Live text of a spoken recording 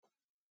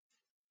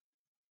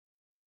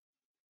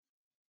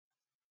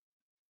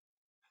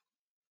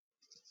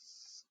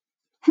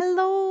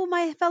Hello,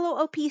 my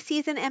fellow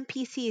OPCs and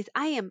MPCs.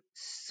 I am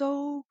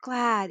so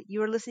glad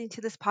you are listening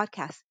to this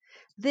podcast.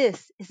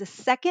 This is the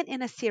second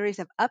in a series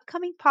of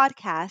upcoming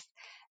podcasts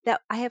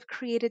that I have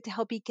created to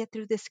help you get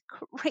through this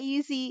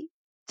crazy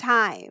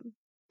time.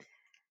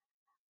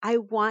 I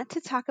want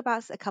to talk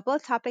about a couple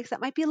of topics that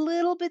might be a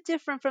little bit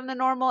different from the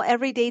normal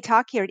everyday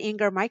talk here at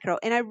Ingar Micro,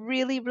 and I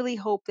really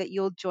hope that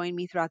you'll join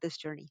me throughout this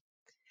journey.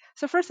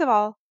 So, first of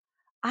all,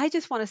 I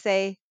just want to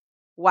say,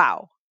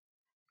 wow,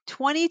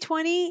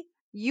 2020,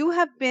 you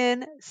have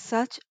been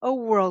such a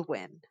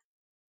whirlwind.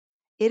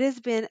 It has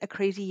been a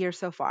crazy year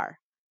so far,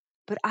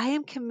 but I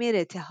am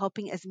committed to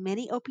helping as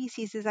many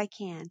OPCs as I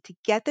can to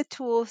get the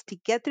tools to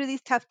get through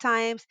these tough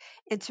times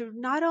and to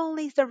not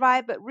only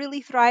survive, but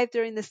really thrive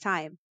during this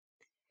time.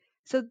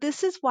 So,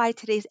 this is why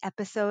today's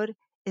episode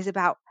is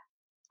about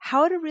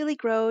how to really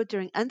grow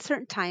during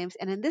uncertain times,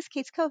 and in this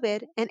case,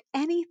 COVID, and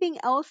anything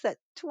else that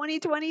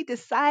 2020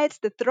 decides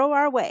to throw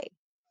our way.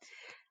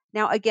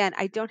 Now, again,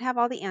 I don't have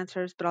all the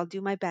answers, but I'll do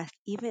my best.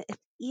 Even if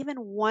even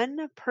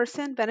one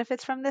person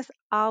benefits from this,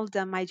 I'll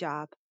done my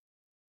job.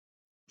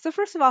 So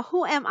first of all,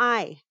 who am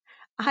I?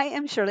 I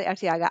am Shirley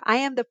Artiaga. I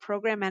am the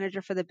program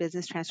manager for the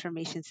Business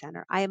Transformation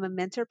Center. I am a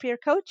mentor peer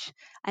coach.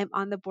 I'm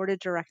on the board of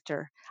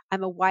director.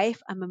 I'm a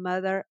wife. I'm a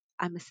mother.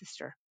 I'm a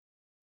sister.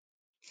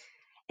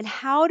 And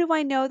how do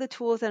I know the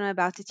tools that I'm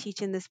about to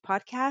teach in this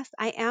podcast?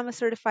 I am a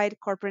certified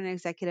corporate and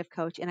executive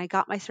coach, and I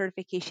got my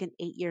certification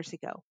 8 years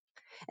ago.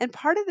 And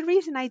part of the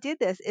reason I did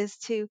this is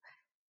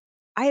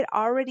I had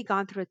already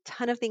gone through a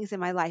ton of things in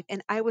my life,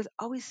 and I was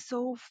always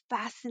so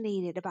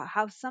fascinated about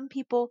how some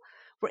people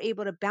were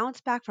able to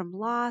bounce back from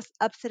loss,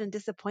 upset, and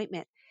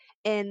disappointment.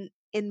 And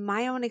in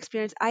my own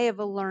experience, I have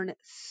learned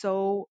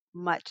so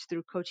much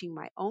through coaching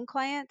my own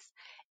clients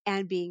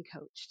and being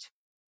coached.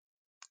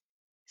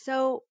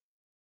 So,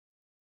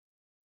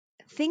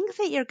 things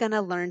that you're going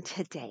to learn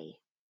today.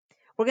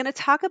 We're going to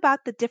talk about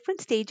the different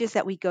stages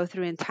that we go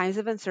through in times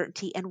of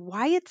uncertainty and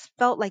why it's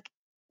felt like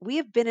we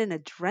have been in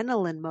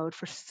adrenaline mode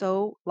for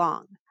so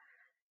long.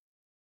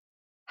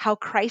 How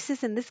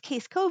crisis, in this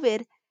case,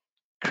 COVID,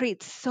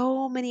 creates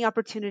so many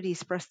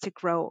opportunities for us to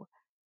grow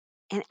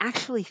and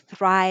actually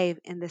thrive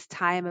in this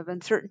time of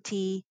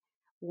uncertainty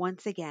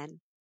once again,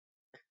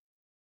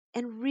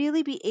 and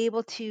really be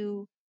able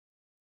to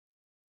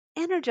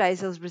energize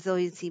those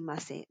resiliency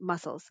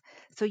muscles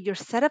so you're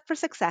set up for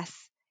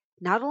success,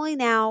 not only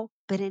now,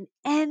 but in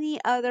any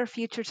other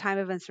future time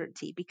of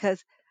uncertainty.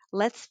 Because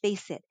let's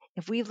face it,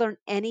 if we've learned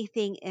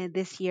anything in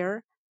this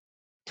year,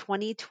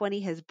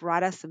 2020 has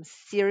brought us some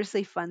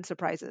seriously fun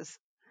surprises.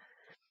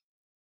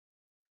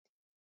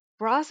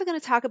 We're also going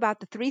to talk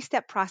about the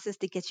three-step process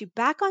to get you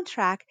back on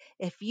track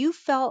if you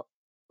felt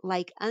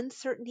like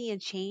uncertainty and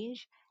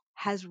change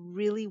has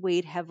really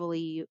weighed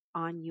heavily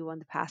on you on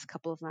the past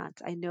couple of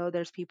months. I know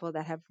there's people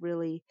that have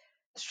really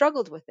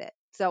struggled with it.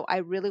 So I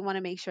really want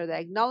to make sure that I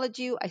acknowledge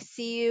you, I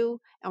see you,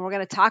 and we're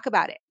going to talk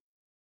about it.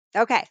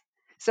 Okay.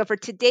 So for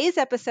today's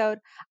episode,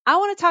 I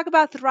want to talk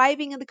about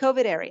thriving in the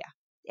COVID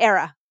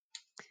era.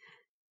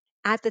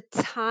 At the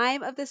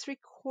time of this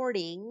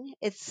recording,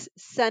 it's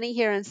sunny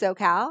here in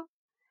SoCal,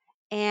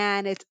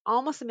 and it's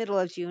almost the middle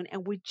of June,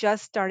 and we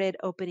just started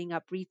opening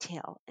up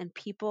retail, and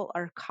people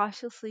are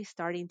cautiously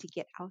starting to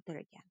get out there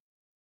again.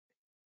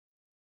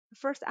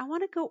 First, I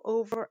want to go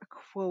over a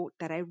quote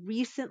that I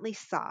recently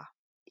saw.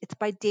 It's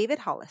by David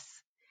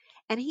Hollis,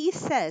 and he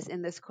says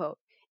in this quote,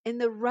 "In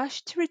the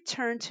rush to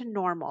return to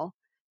normal,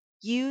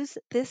 use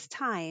this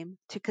time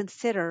to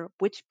consider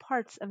which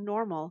parts of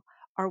normal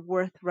are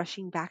worth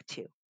rushing back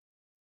to."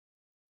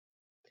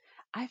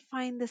 I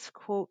find this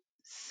quote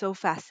so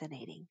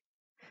fascinating.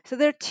 So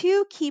there are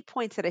two key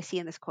points that I see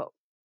in this quote.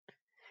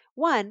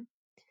 One,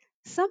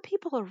 some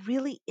people are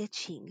really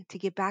itching to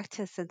get back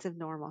to a sense of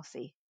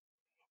normalcy.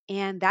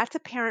 And that's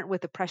apparent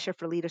with the pressure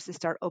for leaders to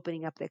start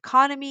opening up the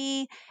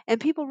economy, and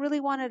people really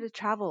wanted to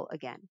travel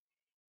again.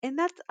 And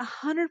that's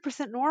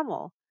 100%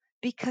 normal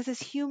because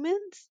as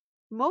humans,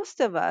 most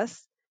of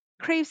us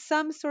crave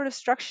some sort of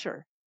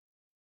structure.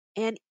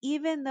 And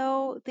even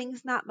though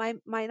things might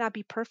not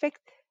be perfect,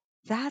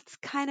 that's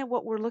kind of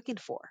what we're looking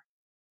for.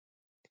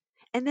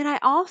 And then I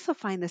also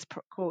find this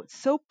quote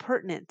so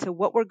pertinent to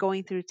what we're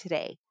going through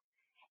today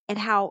and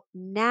how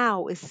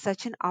now is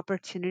such an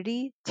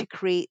opportunity to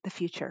create the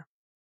future.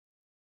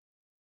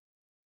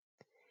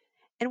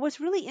 And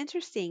what's really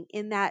interesting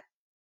in that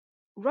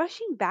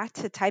rushing back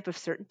to a type of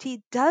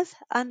certainty does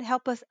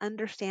help us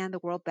understand the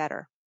world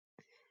better.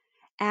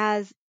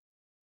 As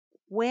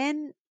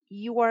when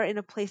you are in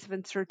a place of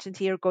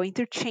uncertainty or going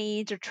through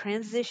change or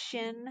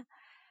transition,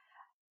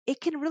 it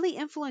can really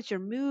influence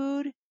your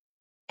mood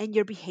and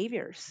your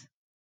behaviors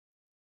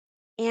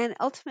and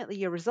ultimately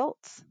your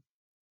results.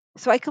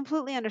 So I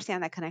completely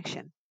understand that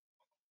connection.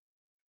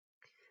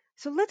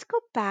 So let's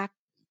go back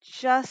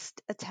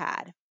just a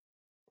tad.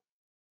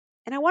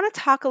 And I want to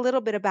talk a little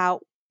bit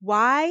about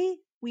why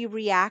we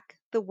react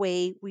the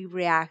way we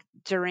react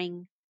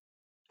during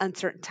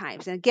uncertain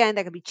times. And again,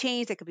 that could be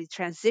change, that could be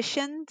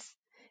transitions,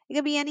 it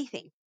could be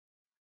anything.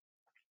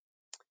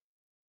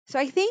 So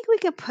I think we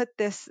can put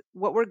this,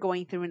 what we're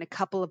going through, in a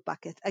couple of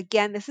buckets.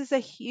 Again, this is a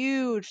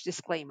huge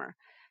disclaimer.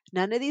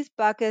 None of these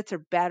buckets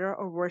are better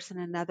or worse than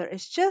another.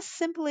 It's just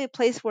simply a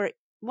place where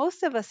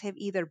most of us have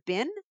either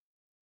been,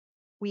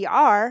 we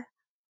are,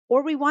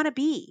 or we want to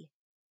be.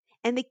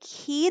 And the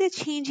key to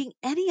changing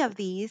any of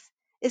these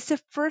is to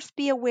first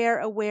be aware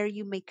of where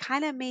you may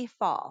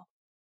fall.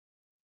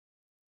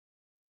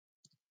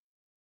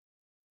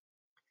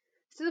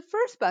 So the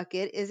first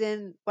bucket is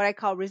in what I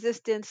call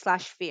resistance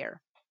slash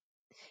fear.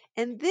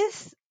 And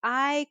this,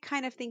 I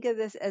kind of think of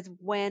this as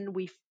when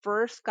we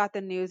first got the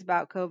news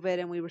about COVID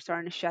and we were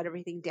starting to shut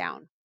everything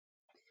down.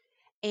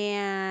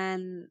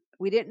 And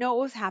we didn't know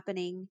what was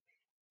happening.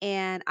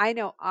 And I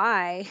know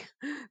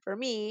for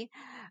me,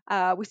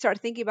 we start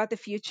thinking about the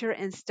future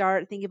and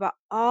start thinking about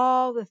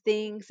all the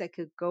things that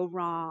could go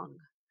wrong.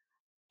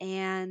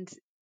 And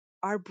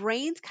our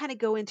brains kind of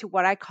go into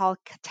what I call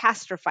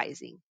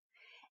catastrophizing.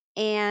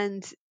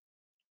 And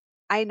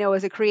I know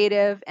as a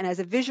creative and as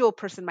a visual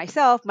person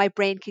myself, my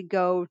brain can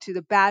go to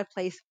the bad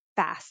place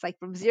fast, like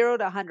from 0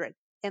 to 100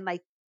 in like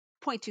zero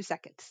point 0.2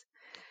 seconds.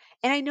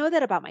 And I know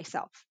that about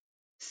myself.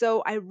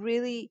 So I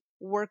really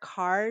work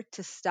hard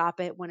to stop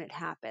it when it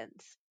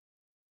happens.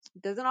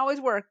 It doesn't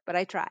always work, but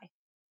I try.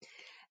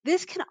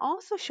 This can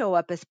also show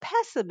up as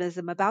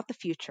pessimism about the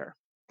future.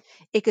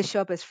 It could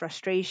show up as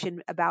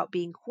frustration about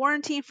being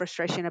quarantined,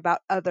 frustration about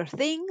other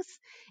things.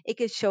 It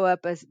could show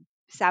up as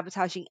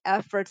sabotaging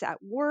efforts at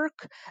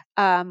work,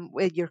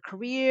 with your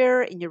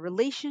career, in your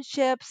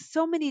relationships,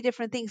 so many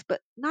different things,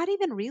 but not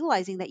even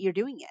realizing that you're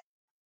doing it.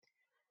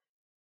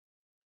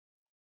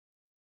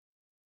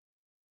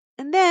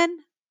 And then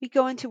we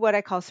go into what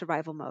I call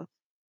survival mode.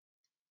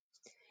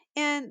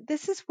 And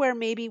this is where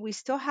maybe we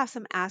still have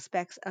some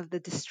aspects of the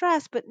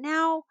distress, but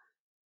now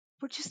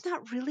we're just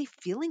not really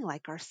feeling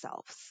like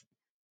ourselves.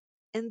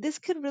 And this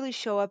could really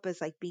show up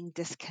as like being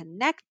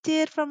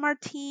disconnected from our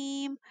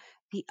team,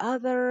 the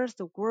others,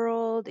 the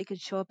world. It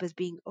could show up as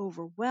being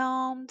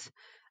overwhelmed.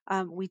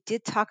 We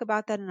did talk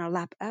about that in our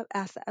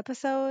last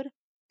episode.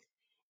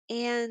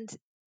 And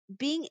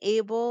being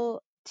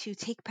able to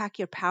take back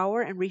your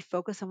power and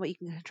refocus on what you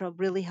can control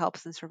really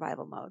helps in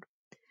survival mode.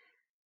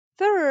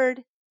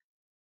 Third,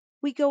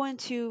 we go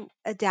into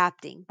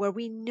adapting, where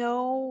we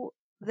know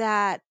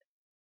that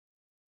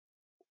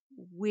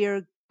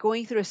we're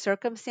going through a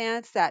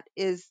circumstance that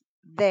is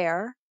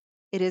there.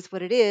 It is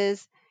what it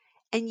is,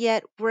 and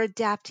yet we're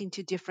adapting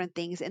to different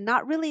things and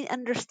not really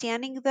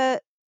understanding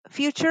the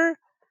future,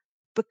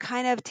 but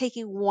kind of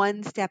taking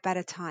one step at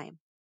a time.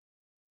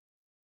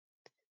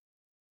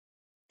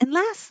 And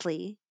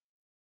lastly,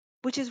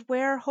 which is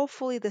where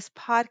hopefully this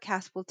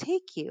podcast will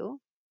take you,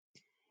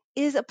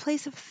 is a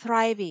place of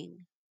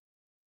thriving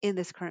in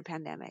this current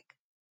pandemic.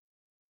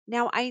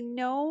 Now, I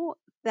know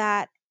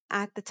that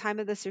at the time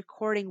of this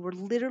recording, we're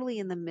literally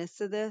in the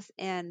midst of this,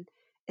 and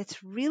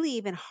it's really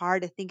even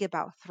hard to think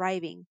about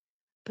thriving.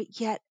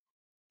 But yet,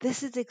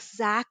 this is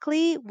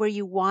exactly where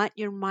you want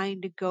your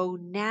mind to go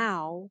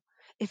now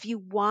if you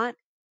want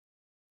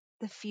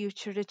the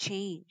future to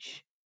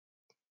change.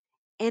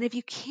 And if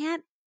you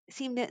can't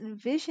seem to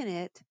envision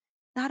it,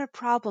 not a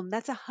problem.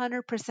 That's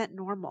 100%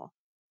 normal.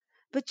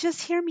 But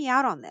just hear me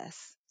out on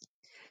this.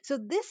 So,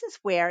 this is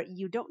where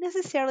you don't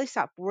necessarily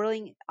stop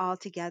whirling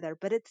altogether,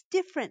 but it's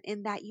different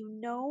in that you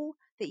know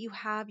that you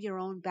have your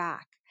own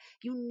back.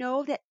 You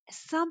know that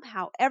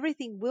somehow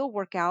everything will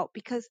work out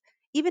because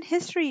even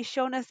history has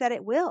shown us that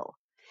it will.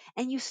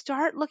 And you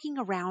start looking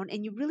around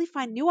and you really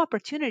find new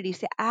opportunities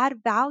to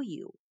add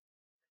value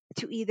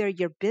to either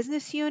your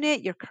business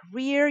unit, your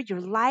career,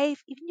 your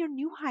life, even your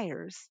new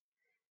hires.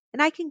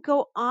 And I can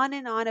go on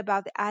and on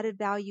about the added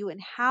value and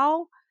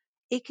how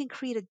it can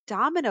create a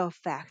domino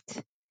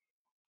effect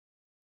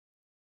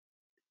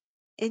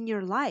in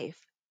your life.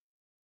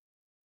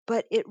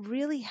 But it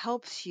really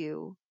helps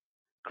you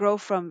grow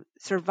from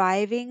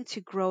surviving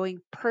to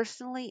growing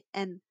personally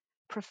and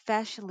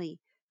professionally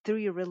through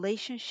your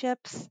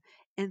relationships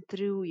and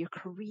through your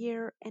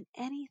career and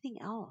anything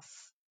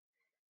else.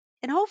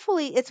 And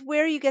hopefully, it's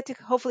where you get to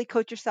hopefully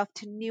coach yourself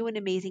to new and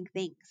amazing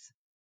things.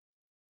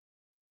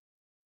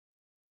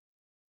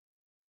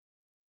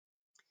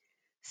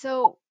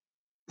 So,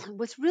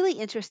 what's really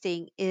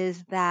interesting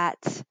is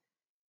that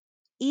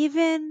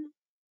even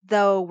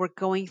though we're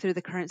going through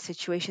the current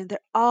situation, there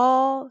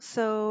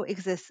also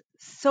exists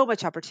so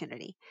much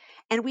opportunity.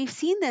 And we've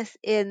seen this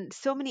in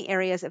so many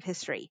areas of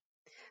history.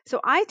 So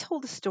I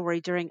told a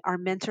story during our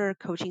mentor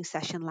coaching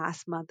session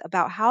last month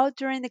about how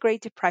during the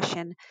Great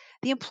Depression,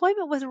 the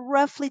employment was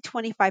roughly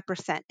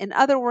 25%. In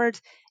other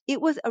words,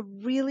 it was a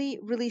really,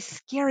 really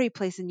scary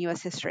place in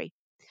US history.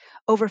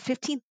 Over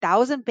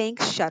 15,000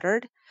 banks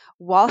shuttered,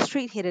 Wall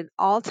Street hit an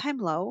all time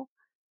low,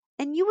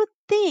 and you would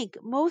think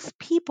most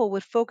people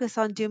would focus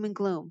on doom and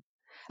gloom.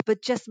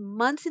 But just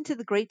months into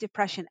the Great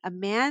Depression, a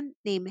man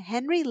named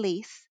Henry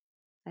Lease,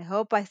 I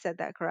hope I said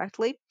that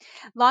correctly,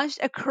 launched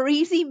a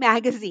crazy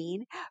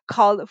magazine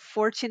called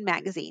Fortune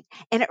Magazine.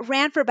 And it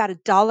ran for about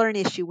 $1 an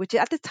issue, which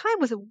at the time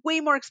was way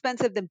more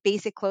expensive than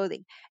basic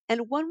clothing.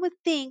 And one would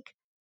think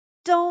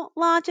don't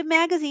launch a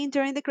magazine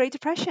during the Great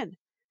Depression.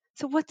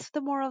 So, what's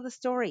the moral of the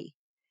story?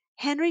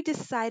 Henry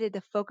decided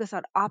to focus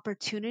on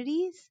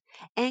opportunities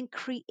and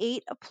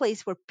create a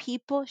place where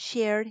people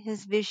shared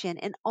his vision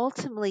and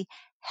ultimately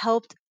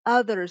helped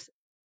others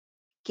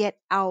get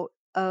out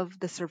of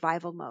the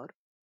survival mode.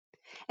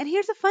 And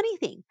here's a funny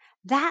thing,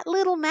 that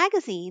little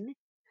magazine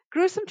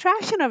grew some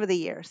traction over the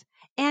years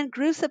and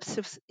grew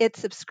its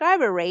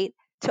subscriber rate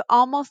to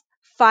almost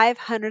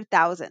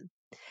 500,000.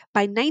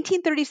 By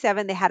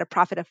 1937, they had a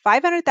profit of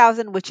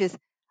 500,000, which is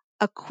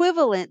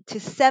equivalent to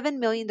 $7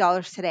 million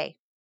today.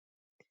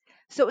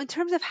 So, in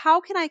terms of how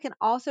can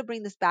also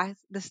bring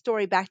the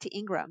story back to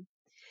Ingram,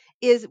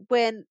 is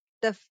when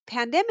the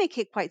pandemic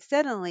hit quite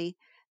suddenly,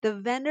 the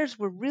vendors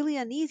were really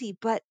uneasy,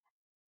 but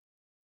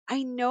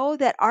I know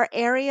that our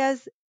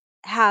areas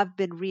have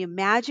been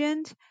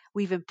reimagined.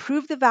 We've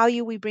improved the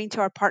value we bring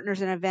to our partners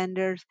and our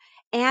vendors,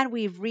 and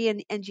we've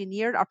re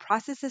engineered our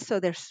processes so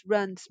they're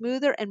run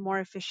smoother and more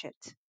efficient.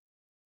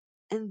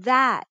 And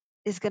that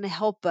is going to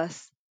help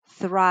us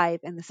thrive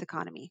in this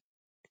economy.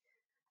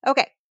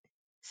 Okay,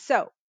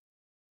 so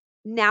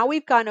now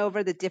we've gone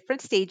over the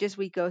different stages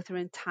we go through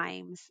in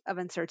times of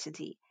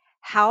uncertainty,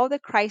 how the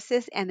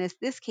crisis, and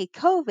this case,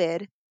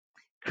 COVID,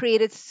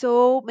 created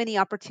so many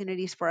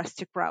opportunities for us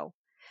to grow.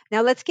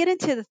 Now, let's get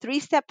into the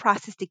three-step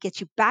process to get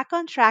you back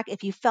on track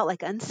if you felt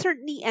like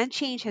uncertainty and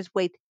change has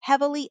weighed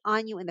heavily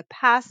on you in the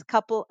past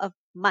couple of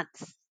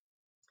months.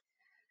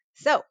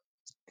 So,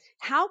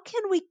 how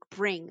can we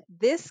bring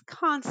this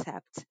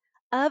concept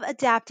of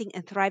adapting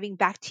and thriving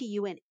back to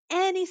you in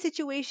any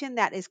situation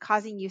that is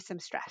causing you some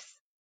stress?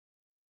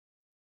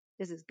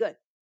 This is good.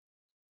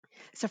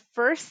 So,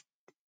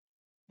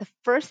 the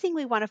first thing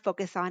we want to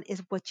focus on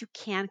is what you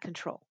can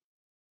control.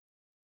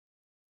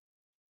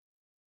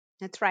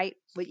 That's right,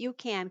 what you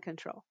can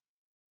control.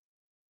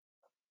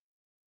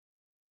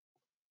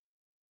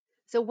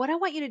 So, what I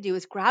want you to do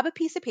is grab a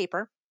piece of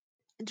paper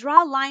and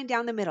draw a line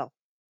down the middle.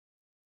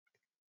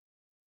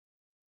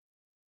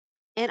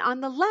 And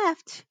on the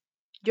left,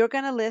 you're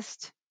going to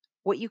list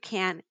what you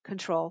can't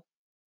control.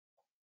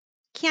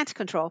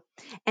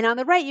 And on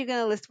the right, you're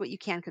going to list what you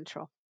can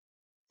control.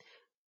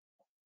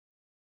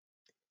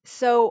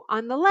 So,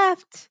 on the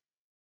left,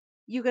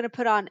 you're going to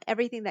put on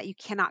everything that you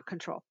cannot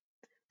control.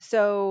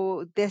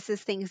 So, this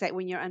is things that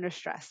when you're under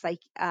stress, like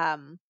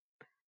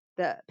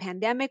the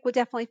pandemic would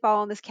definitely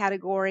fall in this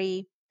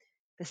category.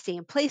 The stay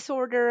in place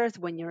orders,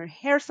 when your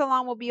hair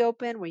salon will be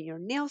open, when your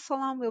nail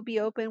salon will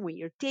be open, when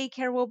your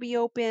daycare will be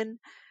open,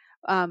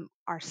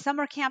 our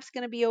summer camp's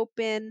going to be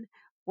open,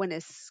 when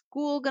is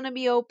school going to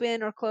be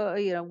open or close,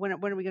 when are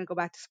we going to go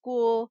back to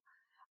school,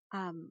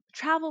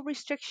 travel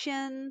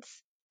restrictions,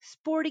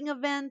 sporting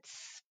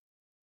events,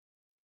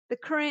 the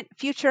current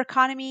future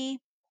economy,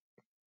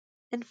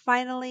 and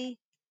finally,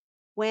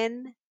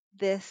 when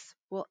this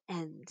will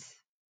end.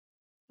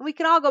 And we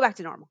can all go back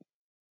to normal.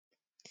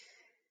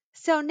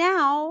 So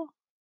now,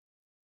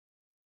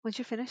 once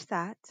you finish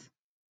that,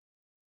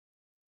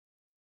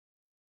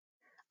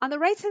 on the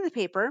right side of the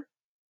paper,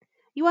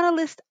 you want to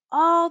list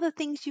all the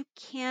things you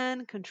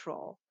can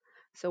control.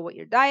 So, what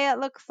your diet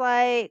looks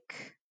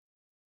like,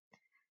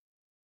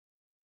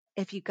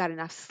 if you've got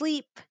enough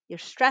sleep, your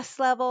stress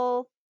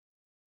level,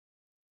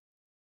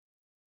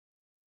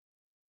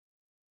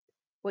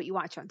 what you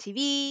watch on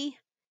TV,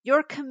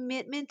 your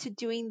commitment to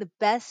doing the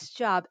best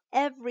job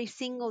every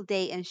single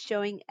day and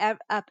showing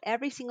up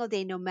every single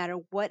day, no matter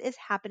what is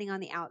happening on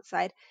the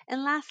outside.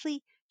 And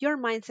lastly, your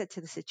mindset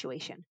to the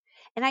situation.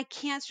 And I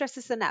can't stress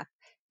this enough.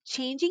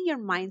 Changing your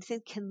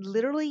mindset can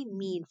literally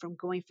mean from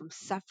going from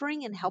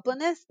suffering and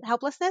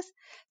helplessness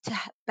to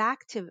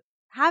back to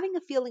having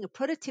a feeling of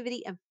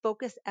productivity and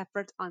focused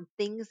efforts on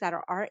things that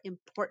are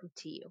important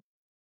to you.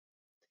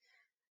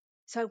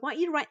 So I want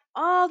you to write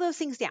all those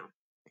things down.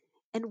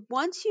 And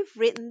once you've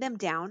written them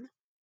down,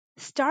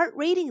 start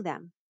rating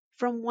them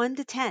from 1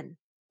 to 10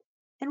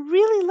 and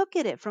really look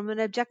at it from an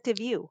objective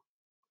view.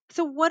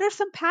 So, what are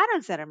some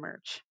patterns that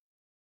emerge?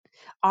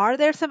 Are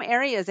there some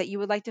areas that you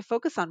would like to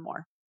focus on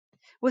more?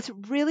 What's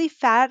really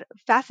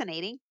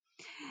fascinating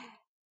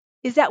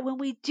is that when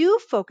we do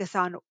focus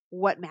on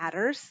what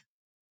matters,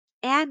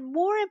 and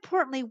more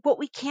importantly, what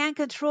we can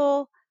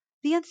control,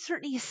 the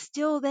uncertainty is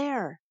still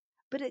there,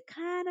 but it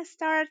kind of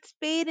starts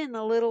fading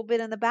a little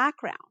bit in the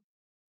background.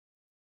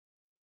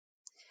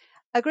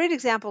 A great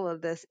example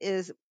of this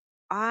is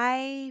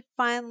I'd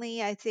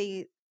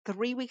say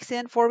 3 weeks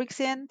in, 4 weeks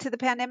in to the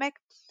pandemic,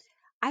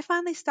 I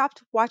finally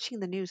stopped watching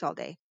the news all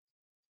day.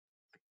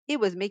 It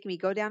was making me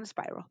go down a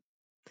spiral.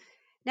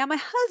 Now, my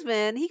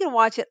husband, he can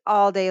watch it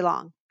all day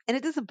long and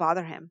it doesn't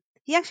bother him.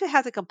 He actually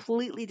has a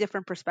completely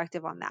different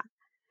perspective on that.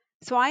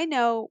 So I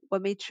know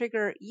what may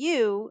trigger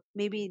you,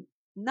 maybe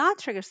not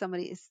trigger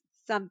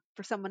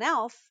for someone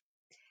else.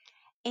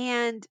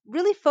 And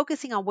really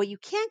focusing on what you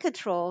can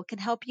control can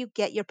help you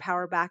get your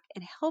power back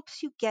and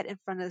helps you get in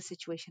front of the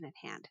situation at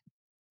hand.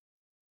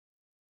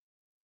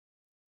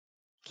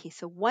 Okay,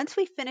 so once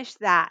we finish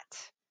that,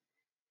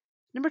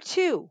 number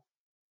two,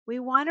 we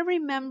want to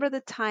remember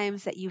the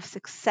times that you've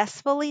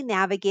successfully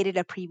navigated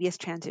a previous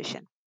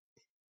transition.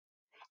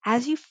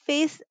 As you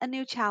face a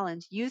new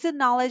challenge, use the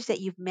knowledge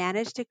that you've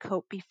managed to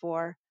cope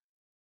before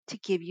to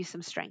give you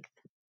some strength.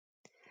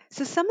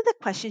 So some of the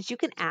questions you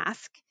can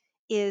ask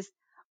is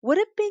what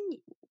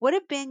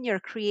have been your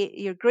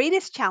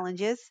greatest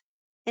challenges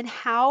and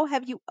how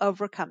have you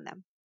overcome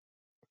them?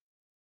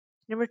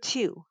 Number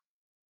 2,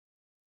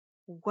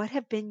 what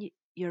have been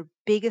your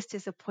biggest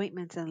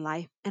disappointments in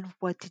life and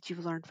what did you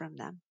learn from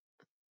them?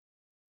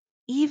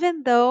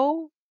 Even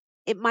though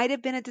it might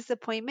have been a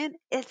disappointment,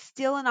 it's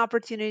still an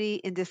opportunity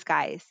in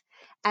disguise,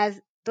 as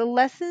the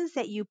lessons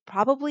that you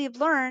probably have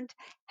learned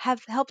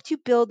have helped you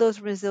build those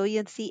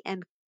resiliency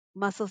and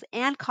muscles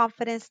and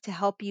confidence to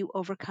help you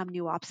overcome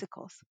new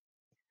obstacles.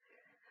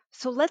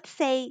 So let's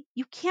say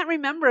you can't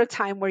remember a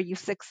time where you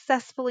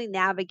successfully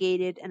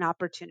navigated an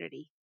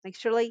opportunity. Like,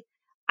 Shirley,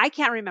 I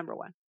can't remember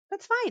one.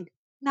 That's fine.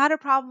 Not a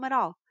problem at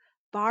all.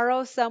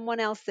 Borrow someone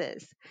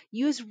else's.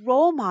 Use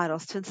role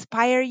models to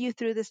inspire you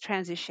through this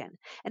transition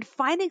and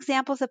find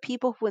examples of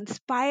people who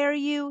inspire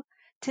you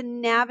to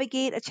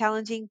navigate a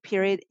challenging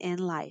period in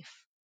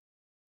life.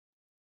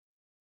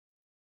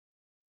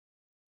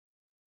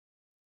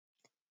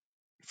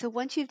 So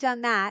once you've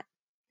done that,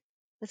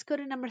 let's go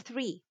to number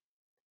 3.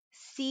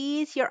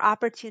 Seize your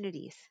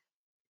opportunities.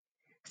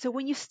 So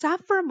when you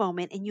stop for a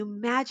moment and you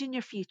imagine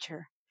your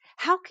future,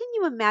 how can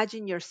you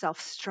imagine yourself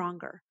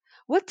stronger?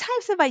 What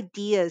types of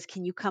ideas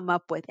can you come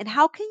up with? And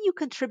how can you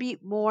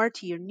contribute more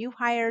to your new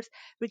hires,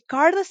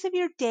 regardless of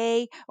your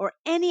day or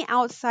any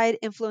outside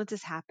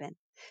influences happen?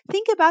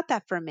 Think about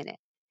that for a minute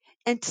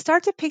and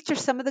start to picture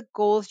some of the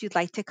goals you'd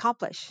like to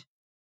accomplish.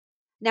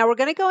 Now, we're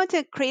going to go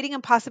into creating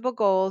impossible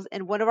goals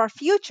in one of our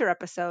future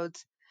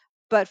episodes,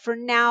 but for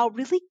now,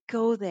 really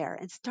go there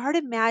and start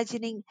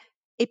imagining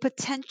a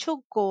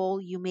potential goal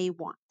you may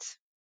want.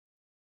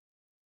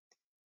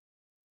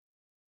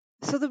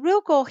 So the real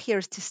goal here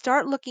is to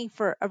start looking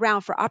for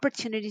around for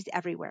opportunities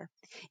everywhere.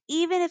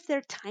 Even if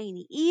they're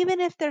tiny, even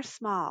if they're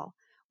small,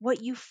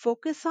 what you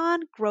focus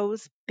on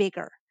grows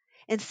bigger.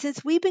 And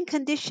since we've been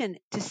conditioned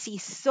to see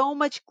so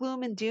much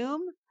gloom and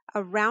doom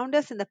around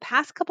us in the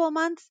past couple of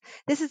months,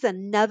 this is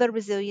another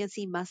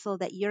resiliency muscle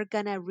that you're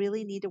going to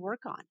really need to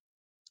work on.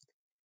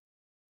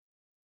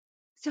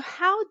 So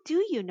how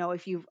do you know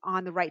if you're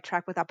on the right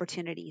track with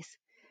opportunities?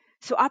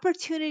 So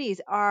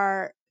opportunities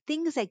are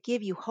things that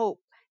give you hope.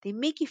 They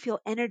make you feel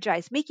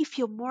energized, make you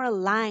feel more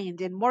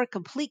aligned and more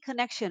complete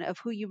connection of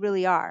who you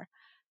really are.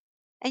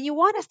 And you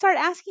want to start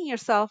asking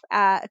yourself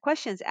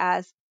questions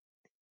as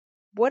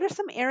what are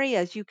some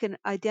areas you can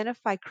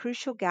identify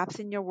crucial gaps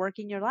in your work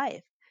in your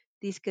life?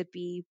 These could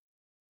be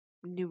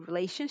new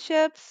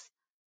relationships,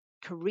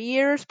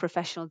 careers,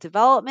 professional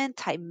development,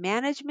 time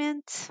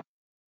management,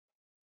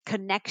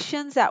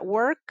 connections at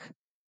work,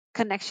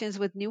 connections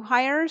with new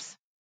hires.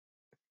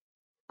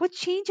 What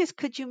changes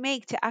could you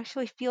make to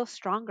actually feel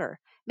stronger,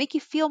 make you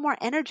feel more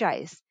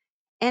energized,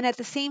 and at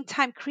the same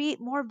time create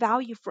more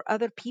value for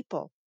other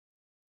people?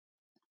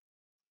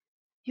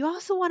 You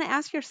also want to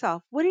ask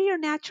yourself, what are your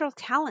natural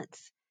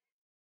talents?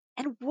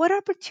 And what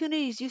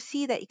opportunities you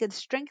see that you can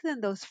strengthen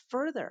those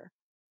further?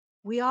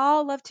 We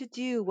all love to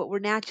do what we're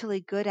naturally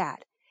good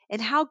at.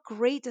 And how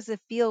great does it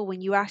feel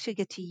when you actually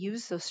get to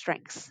use those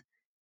strengths?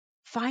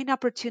 Find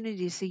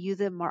opportunities to use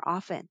them more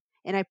often.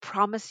 And I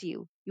promise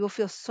you, you will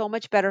feel so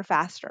much better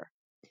faster.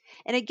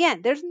 And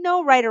again, there's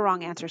no right or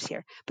wrong answers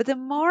here, but the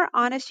more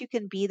honest you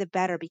can be, the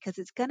better because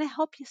it's going to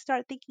help you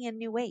start thinking in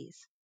new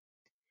ways.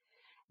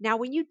 Now,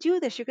 when you do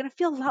this, you're going to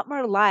feel a lot more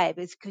alive.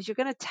 It's because you're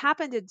going to tap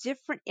into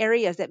different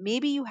areas that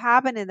maybe you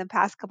haven't in the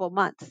past couple of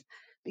months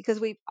because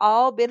we've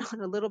all been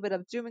on a little bit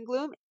of doom and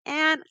gloom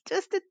and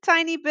just a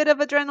tiny bit of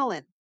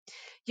adrenaline.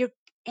 You're,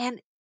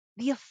 and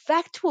the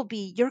effect will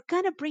be you're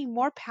going to bring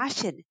more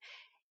passion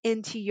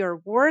into your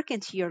work,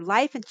 into your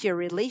life, into your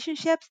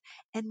relationships,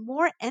 and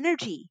more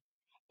energy.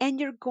 And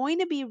you're going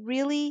to be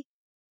really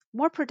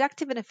more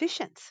productive and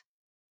efficient.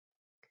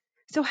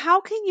 So,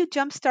 how can you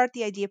jumpstart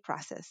the idea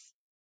process?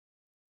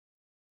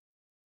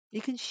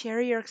 You can share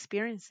your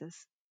experiences.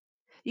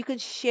 You can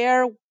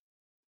share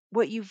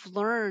what you've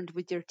learned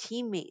with your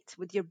teammates,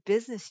 with your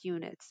business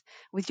units,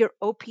 with your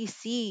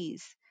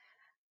OPCs,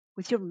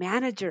 with your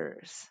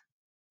managers,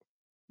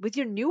 with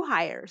your new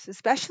hires,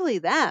 especially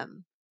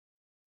them.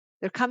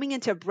 They're coming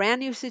into a brand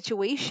new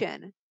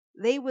situation.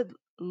 They would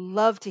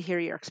love to hear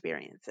your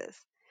experiences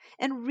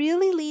and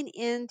really lean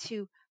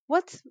into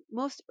what's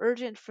most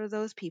urgent for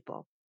those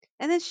people.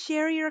 And then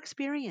share your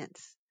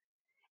experience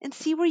and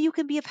see where you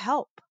can be of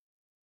help.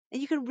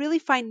 And you can really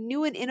find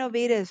new and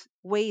innovative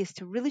ways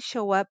to really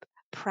show up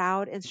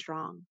proud and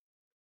strong.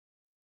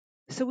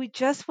 So we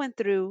just went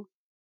through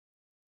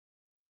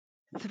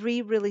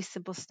 3 really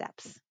simple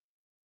steps.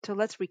 So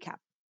let's recap.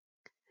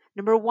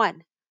 Number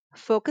 1,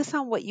 focus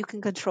on what you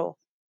can control.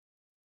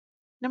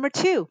 Number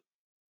 2,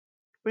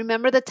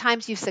 remember the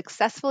times you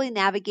successfully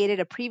navigated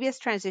a previous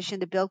transition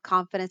to build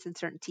confidence and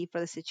certainty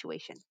for the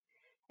situation.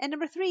 And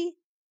number 3,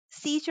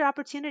 seize your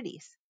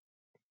opportunities.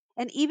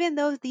 And even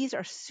though these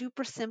are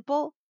super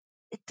simple,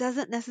 it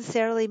doesn't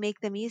necessarily make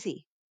them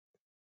easy.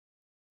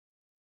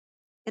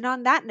 And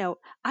on that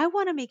note, I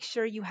want to make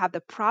sure you have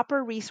the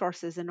proper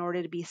resources in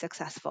order to be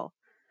successful.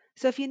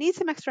 So if you need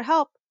some extra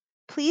help,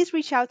 please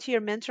reach out to your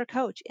mentor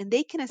coach and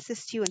they can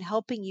assist you in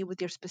helping you with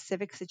your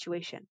specific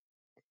situation.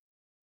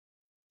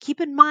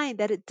 Keep in mind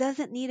that it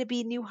doesn't need to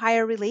be new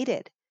hire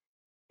related,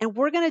 and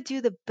we're going to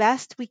do the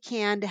best we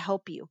can to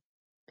help you.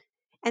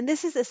 And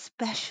this is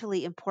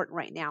especially important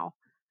right now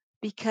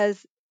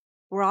because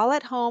we're all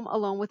at home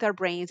alone with our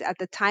brains at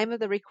the time of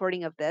the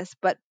recording of this,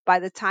 but by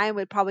the time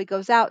it probably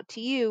goes out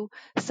to you,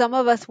 some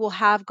of us will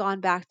have gone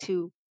back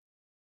to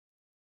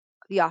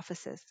the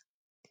offices.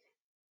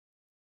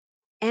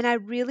 And I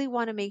really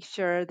want to make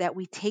sure that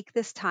we take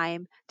this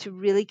time to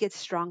really get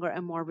stronger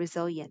and more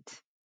resilient,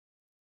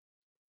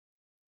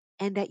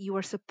 and that you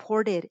are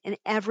supported in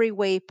every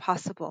way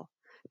possible.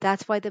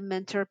 That's why the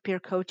mentor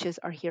peer coaches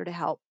are here to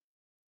help.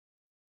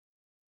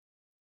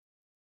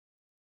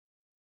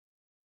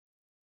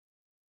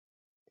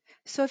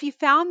 So if you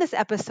found this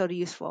episode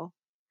useful,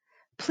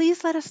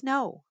 please let us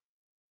know.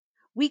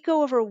 We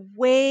go over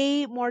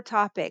way more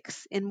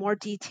topics in more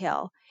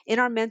detail in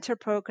our mentor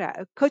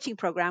program, coaching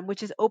program,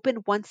 which is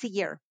open once a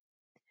year.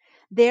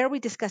 There we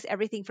discuss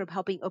everything from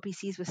helping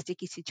OPCs with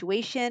sticky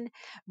situation,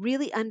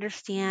 really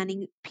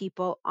understanding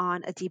people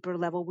on a deeper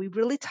level. We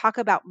really talk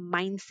about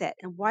mindset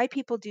and why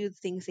people do the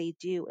things they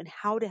do and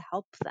how to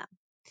help them.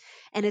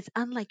 And it's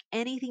unlike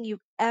anything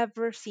you've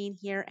ever seen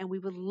here, and we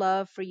would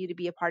love for you to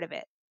be a part of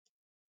it.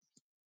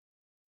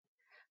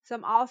 So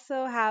I'm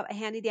also have a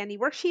handy dandy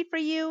worksheet for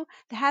you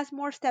that has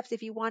more steps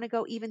if you want to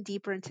go even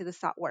deeper into the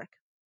thought work.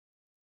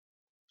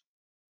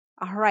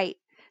 All right.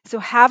 So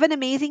have an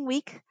amazing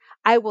week.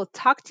 I will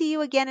talk to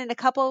you again in a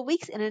couple of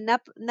weeks in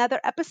another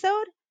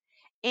episode.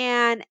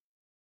 And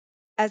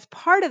as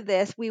part of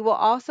this, we will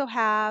also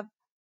have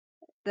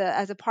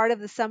as a part of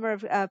the Summer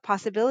of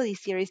Possibility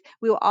series,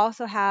 we will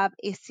also have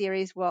a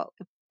series, well,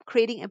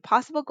 creating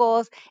impossible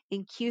goals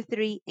in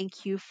Q3 and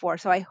Q4.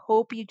 So I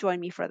hope you join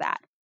me for that.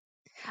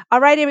 All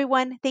right,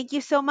 everyone. Thank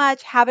you so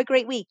much. Have a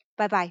great week.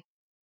 Bye bye.